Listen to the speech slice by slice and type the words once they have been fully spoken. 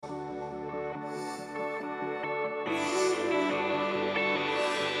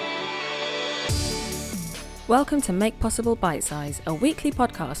Welcome to Make Possible Bite Size, a weekly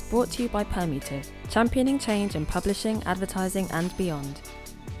podcast brought to you by Permutive, championing change in publishing, advertising and beyond.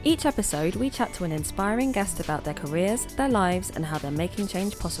 Each episode, we chat to an inspiring guest about their careers, their lives and how they're making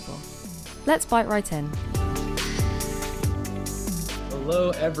change possible. Let's bite right in.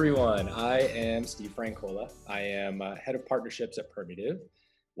 Hello everyone, I am Steve Francola. I am Head of Partnerships at Permutive.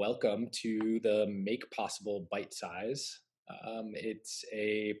 Welcome to the Make Possible Bite Size. It's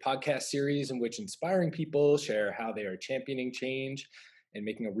a podcast series in which inspiring people share how they are championing change and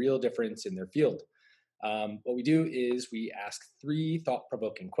making a real difference in their field. What we do is we ask 3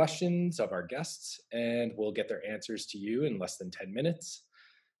 thought-provoking questions of our guests, and we'll get their answers to you in less than 10 minutes.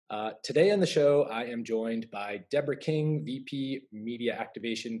 Today on the show, I am joined by Deborah King, VP Media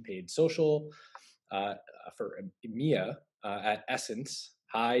Activation Paid Social for EMEA at Essence.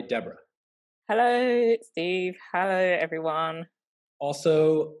 Hi, Deborah. Hello, Steve. Hello, everyone.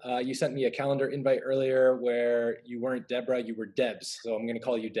 Also, you sent me a calendar invite earlier where you weren't Deborah, you were Debs. So I'm going to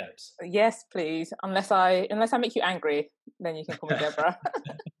call you Debs. Yes, please. Unless I make you angry, then you can call me Deborah.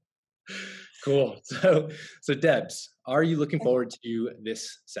 Cool. So Debs, are you looking forward to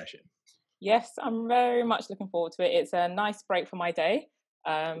this session? Yes, I'm very much looking forward to it. It's a nice break for my day.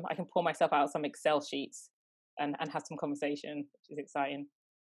 I can pull myself out some Excel sheets and have some conversation, which is exciting.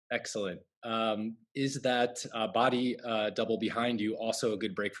 Excellent. Is that body double behind you also a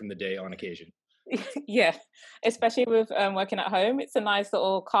good break from the day on occasion? Yeah, especially with working at home. It's a nice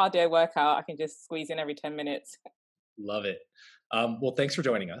little cardio workout. I can just squeeze in every 10 minutes. Love it. Well, thanks for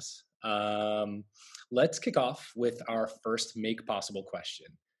joining us. Let's kick off with our first Make Possible question.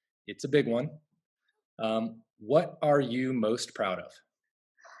 It's a big one. What are you most proud of?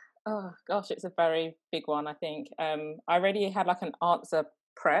 Oh gosh, it's a very big one. I think I already had like an answer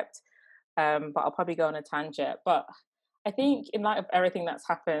prepped, but I'll probably go on a tangent. But I think in light of everything that's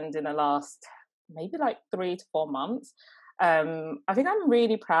happened in the last maybe like 3 to 4 months, I think I'm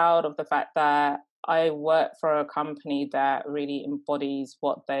really proud of the fact that I work for a company that really embodies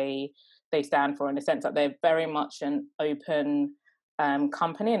what they stand for, in the sense that they're very much an open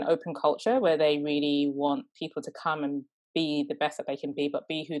company, an open culture where they really want people to come and be the best that they can be, but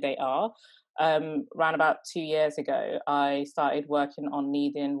be who they are. Around about 2 years ago, I started working on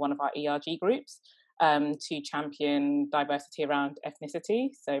leading one of our ERG groups to champion diversity around ethnicity,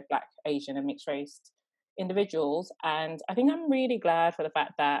 so Black, Asian and mixed race individuals. And I think I'm really glad for the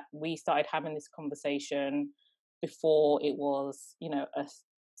fact that we started having this conversation before it was, a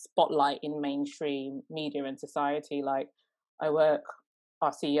spotlight in mainstream media and society. Like our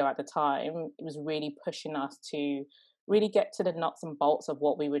CEO at the time, it was really pushing us to really get to the nuts and bolts of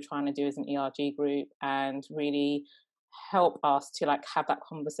what we were trying to do as an ERG group and really help us to have that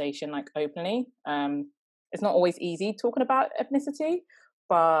conversation openly. It's not always easy talking about ethnicity,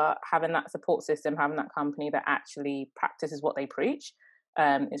 but having that support system, having that company that actually practices what they preach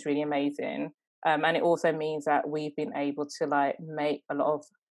is really amazing. And it also means that we've been able to make a lot of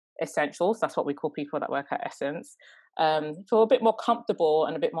essentials, that's what we call people that work at Essence, feel a bit more comfortable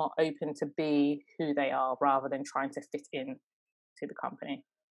and a bit more open to be who they are rather than trying to fit in to the company.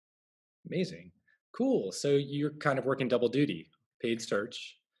 Amazing. Cool. So you're kind of working double duty, paid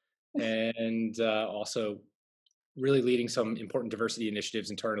search, and also really leading some important diversity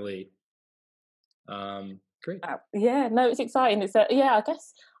initiatives internally. Great. Yeah, no, it's exciting. I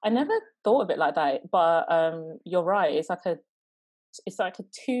guess I never thought of it like that, but you're right. It's like a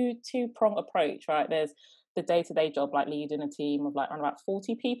two-prong approach, right? There's the day-to-day job, like leading a team of around about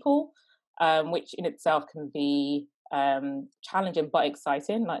 40 people, which in itself can be challenging but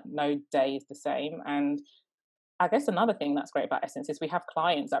exciting. Like no day is the same. And I guess another thing that's great about Essence is we have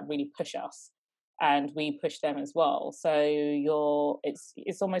clients that really push us and we push them as well. So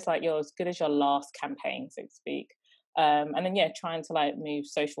it's almost like you're as good as your last campaign, so to speak. And then trying to move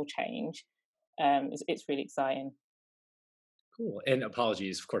social change, it's really exciting. Cool. And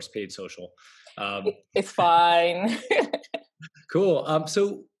apologies, of course, paid social. It's fine. Cool.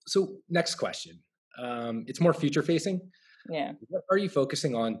 So next question. It's more future facing. Yeah. What are you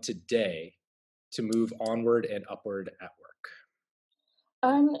focusing on today to move onward and upward at work?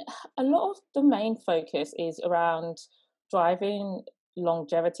 A lot of the main focus is around driving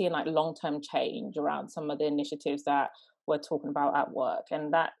longevity and long-term change around some of the initiatives that we're talking about at work.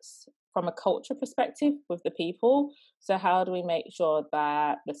 And that's from a culture perspective with the people. So how do we make sure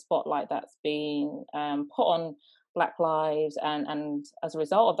that the spotlight that's being put on Black lives and as a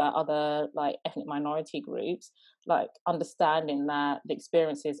result of that, other ethnic minority groups, understanding that the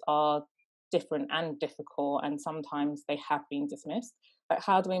experiences are different and difficult and sometimes they have been dismissed.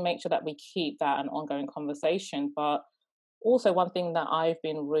 How do we make sure that we keep that an ongoing conversation? But also one thing that I've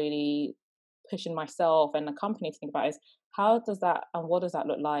been really pushing myself and the company to think about is how does that and what does that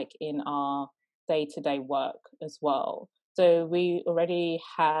look like in our day-to-day work as well. So we already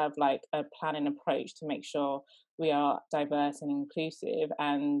have like a planning approach to make sure we are diverse and inclusive,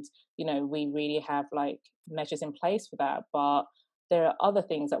 and we really have like measures in place for that. But there are other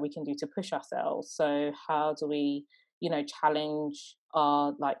things that we can do to push ourselves. So how do we challenge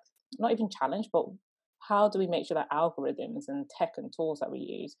our, like, not even challenge, but how do we make sure that algorithms and tech and tools that we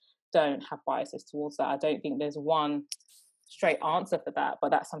use don't have biases towards that? I don't think there's one straight answer for that, but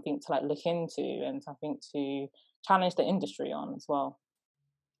that's something to like look into and something to challenge the industry on as well.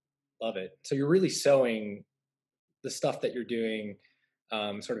 Love it. So you're really sowing the stuff that you're doing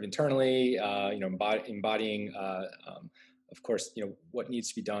sort of internally, embodying, of course, what needs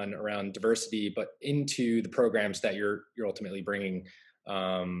to be done around diversity, but into the programs that you're ultimately bringing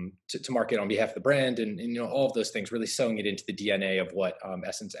to market on behalf of the brand, and all of those things, really sewing it into the DNA of what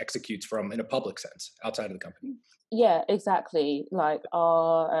Essence executes from in a public sense outside of the company. Yeah, exactly. Like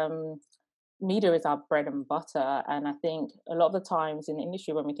our media is our bread and butter, and I think a lot of the times in the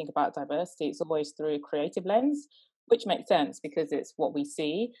industry when we think about diversity, it's always through a creative lens, which makes sense because it's what we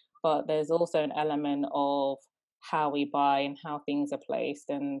see. But there's also an element of how we buy and how things are placed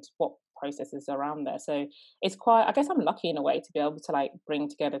and what processes are around there. So it's quite, I guess I'm lucky in a way to be able to like bring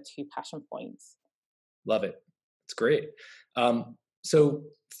together two passion points. Love it. It's great. So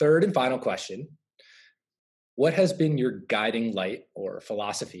third and final question, what has been your guiding light or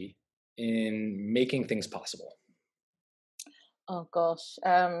philosophy in making things possible? Oh gosh.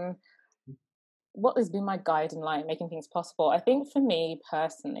 What has been my guiding light in making things possible? I think for me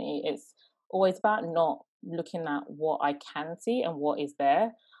personally, it's always about not looking at what I can see and what is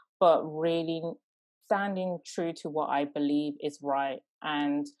there, but really standing true to what I believe is right.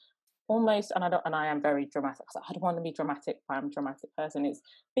 And almost, and I am very dramatic. So I don't want to be dramatic, but I'm a dramatic person. It's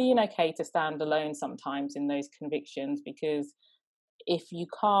being okay to stand alone sometimes in those convictions, because if you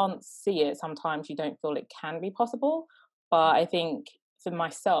can't see it, sometimes you don't feel it can be possible. But I think for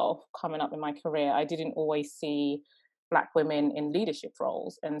myself, coming up in my career, I didn't always see Black women in leadership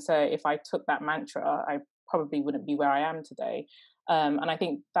roles. And so if I took that mantra, I probably wouldn't be where I am today. And I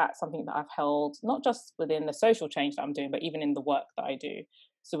think that's something that I've held, not just within the social change that I'm doing, but even in the work that I do.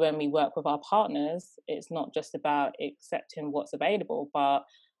 So when we work with our partners, it's not just about accepting what's available, but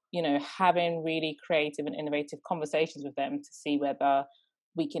having really creative and innovative conversations with them to see whether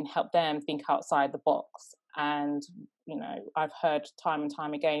we can help them think outside the box. And, I've heard time and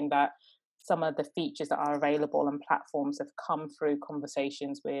time again that some of the features that are available and platforms have come through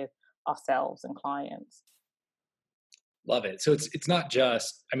conversations with ourselves and clients. Love it. So it's not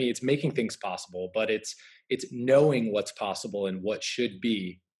just, it's making things possible, but it's knowing what's possible and what should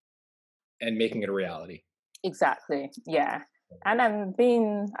be and making it a reality. Exactly. Yeah. And then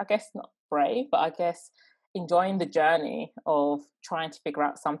being, I guess, not brave, but I guess enjoying the journey of trying to figure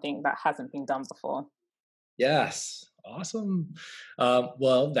out something that hasn't been done before. Yes. Awesome.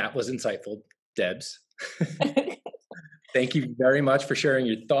 Well, that was insightful, Debs. Thank you very much for sharing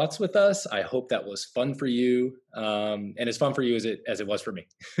your thoughts with us. I hope that was fun for you, and as fun for you as it was for me.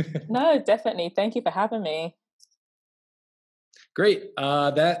 No, definitely. Thank you for having me. Great.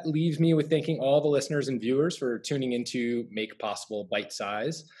 That leaves me with thanking all the listeners and viewers for tuning into Make Possible Bite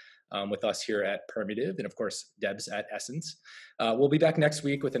Size with us here at Permutive, and of course, Debs at Essence. We'll be back next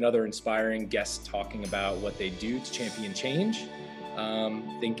week with another inspiring guest talking about what they do to champion change,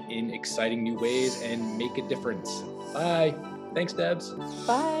 think in exciting new ways, and make a difference. Bye. Thanks, Debs.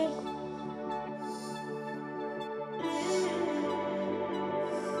 Bye.